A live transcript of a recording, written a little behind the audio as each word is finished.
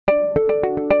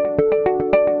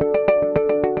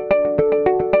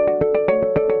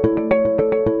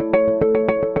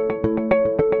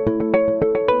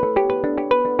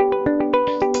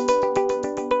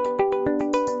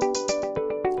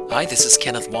this is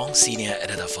Kenneth Wong, Senior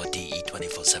Editor for DE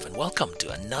 24/7. Welcome to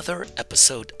another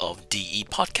episode of DE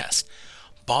Podcast.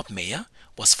 Bob Mayer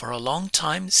was for a long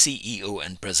time CEO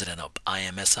and President of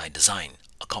IMSI Design,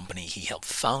 a company he helped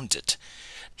found it.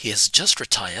 He has just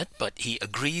retired, but he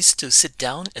agrees to sit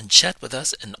down and chat with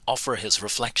us and offer his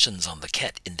reflections on the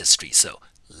CAD industry. So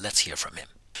let's hear from him.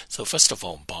 So first of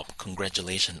all, Bob,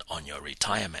 congratulations on your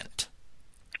retirement.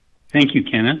 Thank you,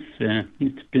 Kenneth.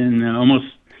 It's been almost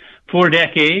 4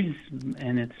 decades,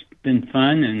 and it's been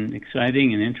fun and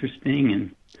exciting and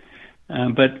interesting.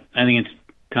 But I think it's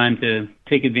time to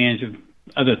take advantage of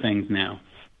other things now.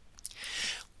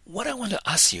 What I want to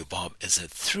ask you, Bob, is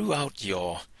that throughout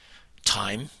your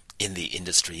time in the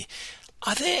industry,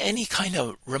 are there any kind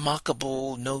of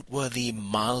remarkable, noteworthy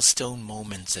milestone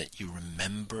moments that you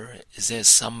remember? Is there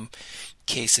some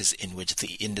cases in which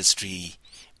the industry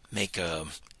make a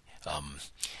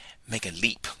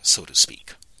leap, so to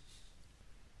speak?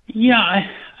 Yeah,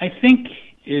 I think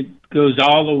it goes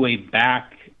all the way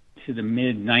back to the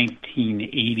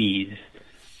mid-1980s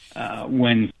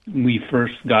when we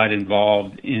first got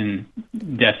involved in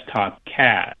desktop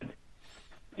CAD.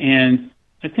 And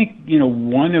I think,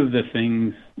 one of the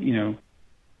things,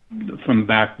 from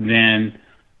back then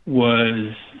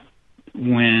was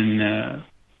when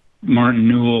Martin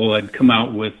Newell had come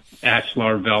out with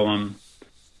Ashlar Vellum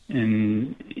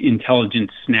and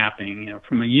intelligent snapping,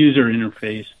 from a user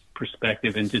interface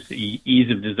perspective and just the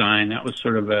ease of design. That was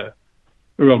sort of a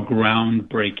real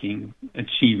groundbreaking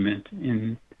achievement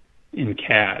in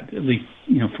CAD, at least,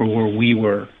 for where we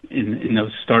were in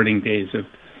those starting days of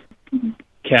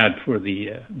CAD for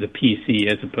the PC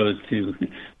as opposed to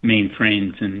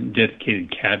mainframes and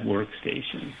dedicated CAD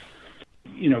workstations.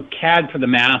 CAD for the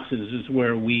masses is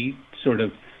where we sort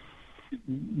of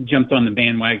jumped on the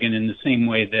bandwagon in the same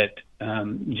way that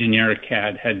generic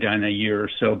CAD had done a year or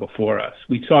so before us.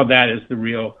 We saw that as the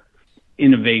real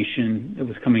innovation that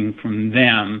was coming from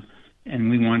them,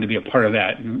 and we wanted to be a part of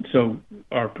that. And so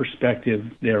our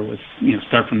perspective there was,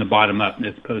 start from the bottom up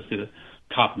as opposed to the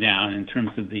top down in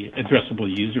terms of the addressable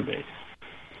user base.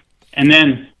 And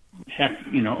then,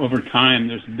 over time,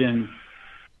 there's been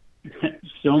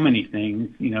so many things,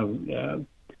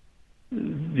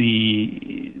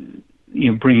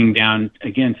 bringing down,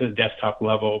 again, to the desktop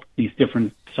level, these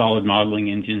different solid modeling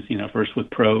engines, first with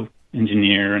Pro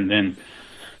Engineer and then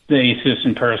the ASUS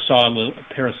and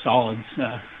Parasolids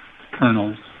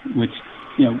kernels, which,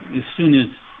 not as soon as,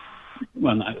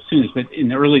 but in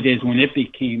the early days when it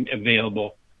became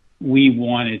available, we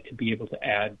wanted to be able to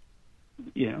add,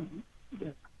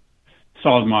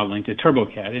 solid modeling to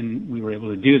TurboCAD, and we were able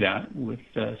to do that with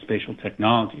Spatial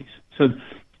Technologies. So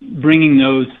bringing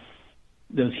those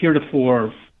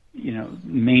heretofore,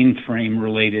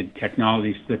 mainframe-related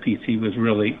technologies to the PC was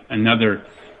really another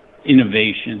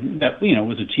innovation that,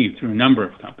 was achieved through a number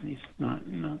of companies, not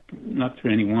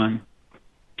through any one.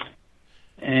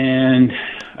 And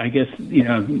I guess,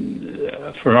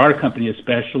 for our company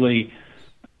especially,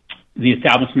 the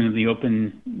establishment of the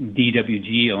Open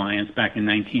DWG Alliance back in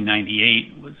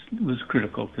 1998 was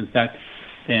critical, because that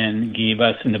then gave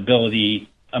us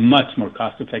a much more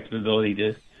cost-effective ability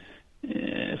to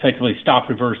effectively stop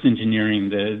reverse engineering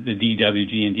the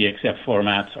DWG and DXF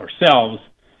formats ourselves,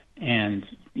 and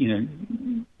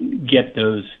get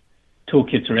those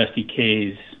toolkits or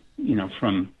SDKs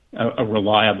from a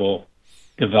reliable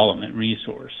development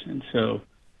resource. And so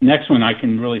next one I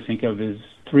can really think of is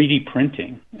 3D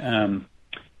printing, and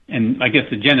I guess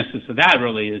the genesis of that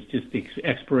really is just the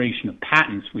expiration of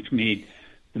patents, which made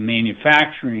the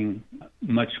manufacturing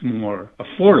much more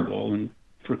affordable, and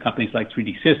for companies like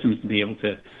 3D Systems to be able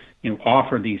to,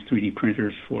 offer these 3D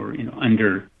printers for,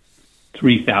 under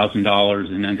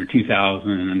 $3,000 and under $2,000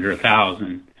 and under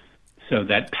 $1,000. So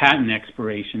that patent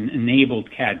expiration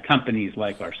enabled CAD companies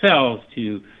like ourselves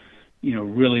to,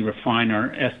 really refine our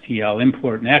STL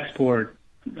import and export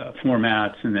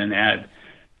formats, and then add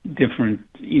different,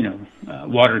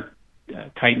 water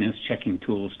tightness checking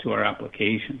tools to our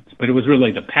applications. But it was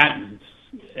really the patents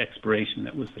expiration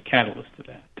that was the catalyst to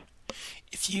that.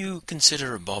 If you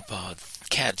consider, Bob,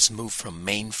 CAD's move from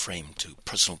mainframe to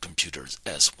personal computers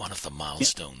as one of the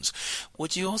milestones,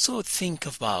 would you also think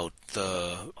about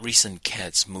the recent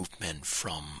CAD's movement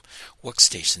from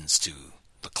workstations to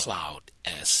the cloud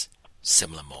as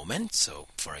similar moments? So,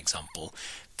 for example,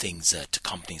 things that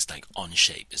companies like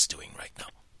Onshape is doing right now.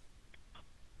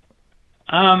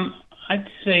 I'd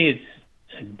say it's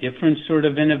a different sort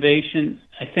of innovation.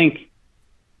 I think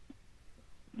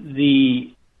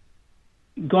the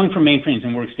going from mainframes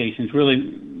and workstations really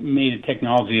made a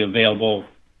technology available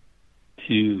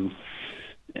to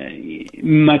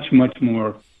much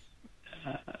more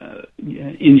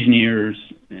engineers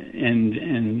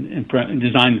and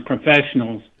design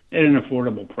professionals at an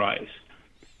affordable price.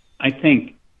 I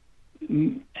think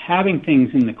having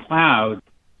things in the cloud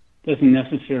doesn't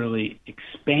necessarily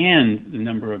expand the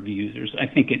number of users. I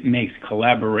think it makes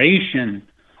collaboration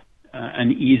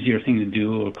an easier thing to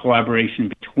do, or collaboration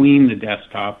between the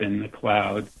desktop and the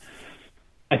cloud.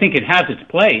 I think it has its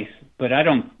place, but I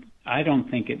don't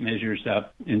think it measures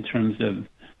up in terms of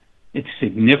its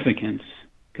significance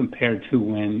compared to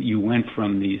when you went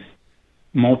from these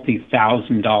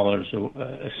multi-$1,000s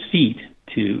a seat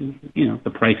to,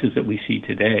 the prices that we see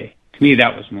today. To me,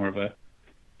 that was more of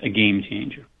a game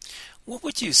changer. What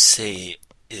would you say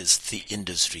is the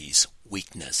industry's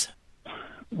weakness?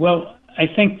 Well, I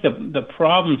think the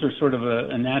problems are sort of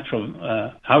a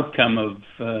natural outcome of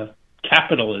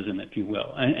capitalism, if you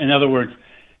will. In other words,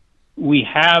 we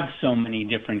have so many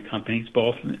different companies,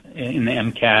 both in the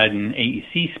MCAD and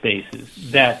AEC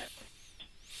spaces, that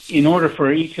in order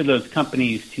for each of those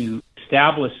companies to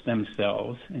establish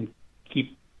themselves and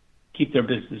keep their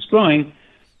business growing,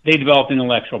 they develop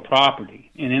intellectual property.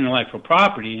 And intellectual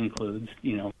property includes,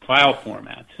 file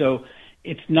formats. So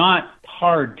it's not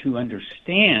hard to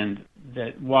understand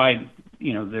that why,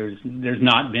 there's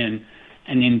not been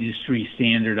an industry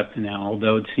standard up to now,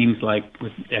 although it seems like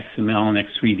with XML and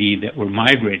X3D that we're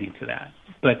migrating to that.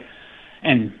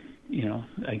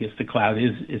 I guess the cloud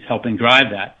is helping drive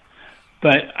that.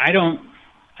 But I don't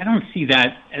see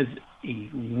that as a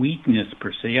weakness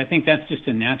per se. I think that's just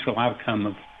a natural outcome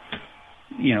of,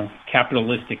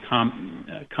 capitalistic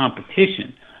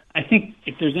competition. I think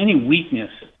if there's any weakness,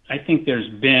 I think there's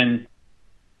been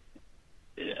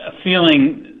a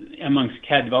feeling amongst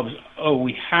CAD developers,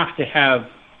 we have to have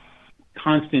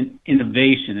constant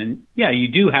innovation. And yeah, you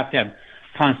do have to have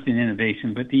constant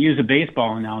innovation, but to use a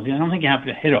baseball analogy, I don't think you have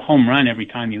to hit a home run every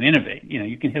time you innovate.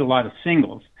 You can hit a lot of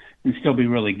singles and still be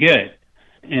really good.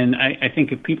 And I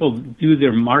think if people do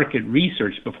their market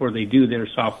research before they do their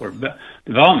software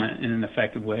development in an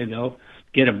effective way, they'll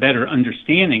get a better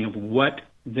understanding of what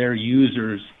their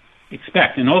users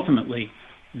expect. And ultimately,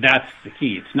 that's the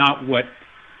key. It's not what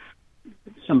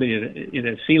somebody at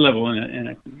a C-level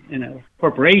in a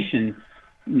corporation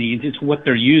needs. It's what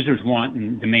their users want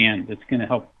and demand that's going to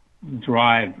help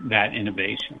drive that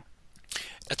innovation.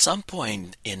 At some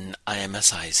point in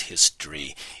IMSI's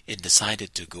history, it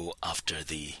decided to go after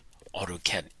the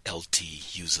AutoCAD LT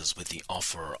users with the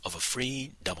offer of a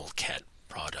free DoubleCAD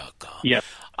product. Yeah.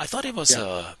 I thought it was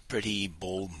a pretty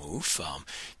bold move.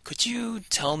 Could you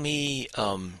tell me,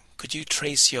 could you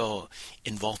trace your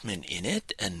involvement in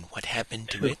it and what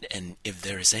happened to it, and if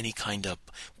there is any kind of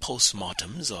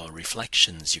postmortems or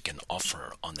reflections you can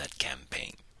offer on that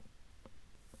campaign?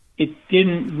 It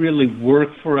didn't really work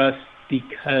for us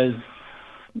because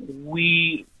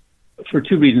for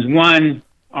two reasons. One,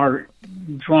 our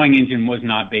drawing engine was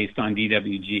not based on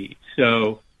DWG.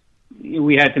 So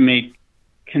we had to make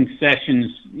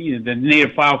concessions. The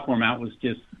native file format was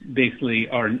just basically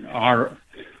our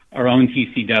own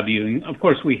TCW. And of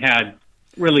course, we had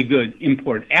really good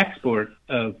import-export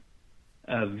of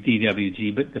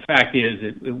DWG, but the fact is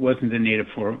it wasn't the native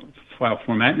file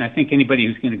format. And I think anybody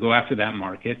who's going to go after that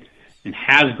market and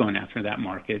has gone after that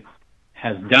market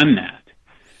has done that.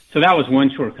 So that was one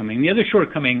shortcoming. The other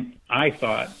shortcoming, I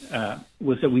thought,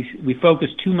 was that we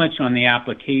focused too much on the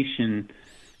application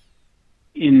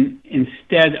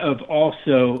instead of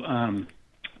also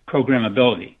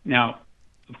programmability. Now,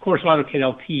 of course, AutoCAD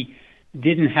LT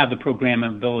didn't have the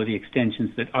programmability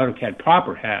extensions that AutoCAD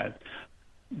proper has,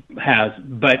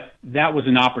 but that was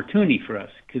an opportunity for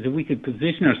us, because if we could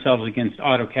position ourselves against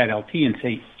AutoCAD LT and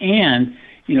say,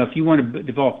 if you want to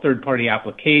develop third-party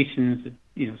applications,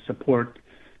 support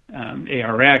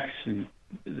ARX and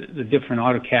the different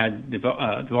AutoCAD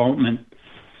development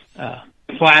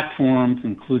platforms,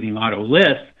 including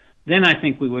AutoList, then I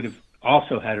think we would have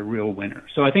also had a real winner.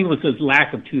 So I think it was this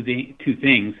lack of two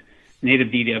things, native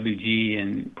DWG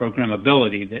and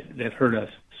programmability, that hurt us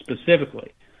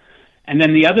specifically. And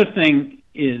then the other thing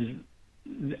is,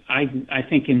 I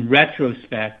think in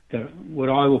retrospect, what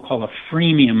I will call a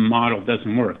freemium model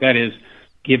doesn't work. That is,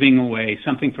 giving away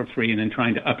something for free and then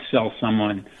trying to upsell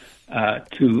someone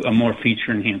to a more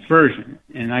feature-enhanced version.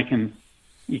 And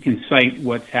you can cite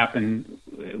what's happened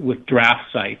with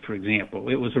DraftSight, for example.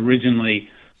 It was originally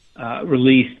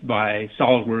released by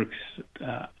SolidWorks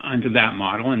under that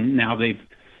model, and now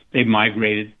they've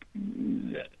migrated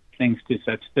things to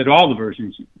such that all the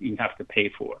versions you have to pay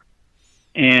for.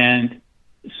 And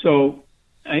so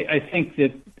I think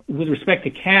that with respect to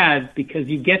CAD, because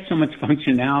you get so much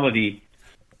functionality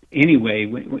anyway,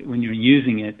 when you're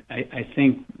using it, I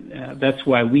think that's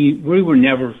why we were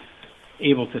never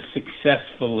able to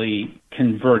successfully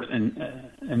convert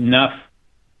enough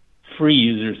free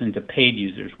users into paid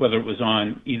users, whether it was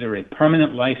on either a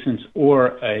permanent license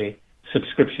or a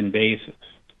subscription basis.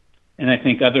 And I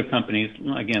think other companies,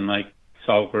 again, like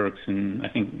SolidWorks, and I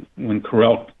think when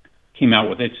Corel came out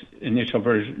with its initial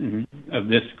version of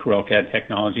this CorelCAD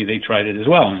technology, they tried it as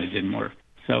well, and it didn't work.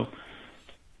 So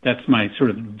that's my sort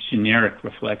of generic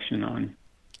reflection on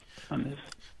this.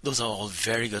 Those are all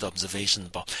very good observations,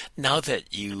 Bob. Now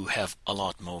that you have a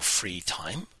lot more free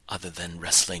time, other than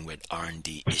wrestling with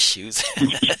R&D issues,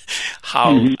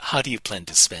 how do you plan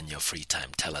to spend your free time?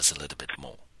 Tell us a little bit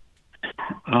more.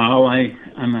 Oh,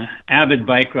 I'm an avid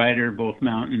bike rider, both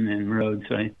mountain and road,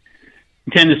 so I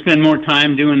intend to spend more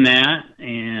time doing that.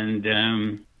 And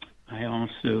I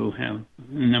also have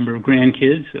a number of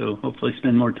grandkids, so hopefully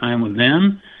spend more time with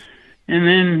them. And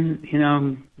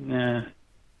then,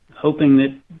 hoping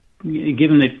that,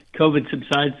 given that COVID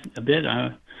subsides a bit,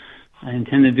 I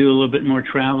intend to do a little bit more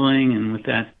traveling, and with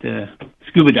that,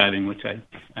 scuba diving, which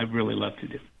I really love to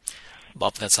do.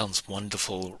 Bob, that sounds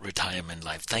wonderful retirement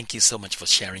life. Thank you so much for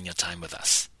sharing your time with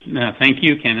us. Thank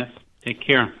you, Kenneth. Take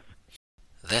care.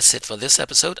 That's it for this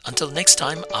episode. Until next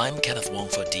time, I'm Kenneth Wong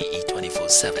for DE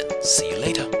 24/7. See you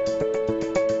later.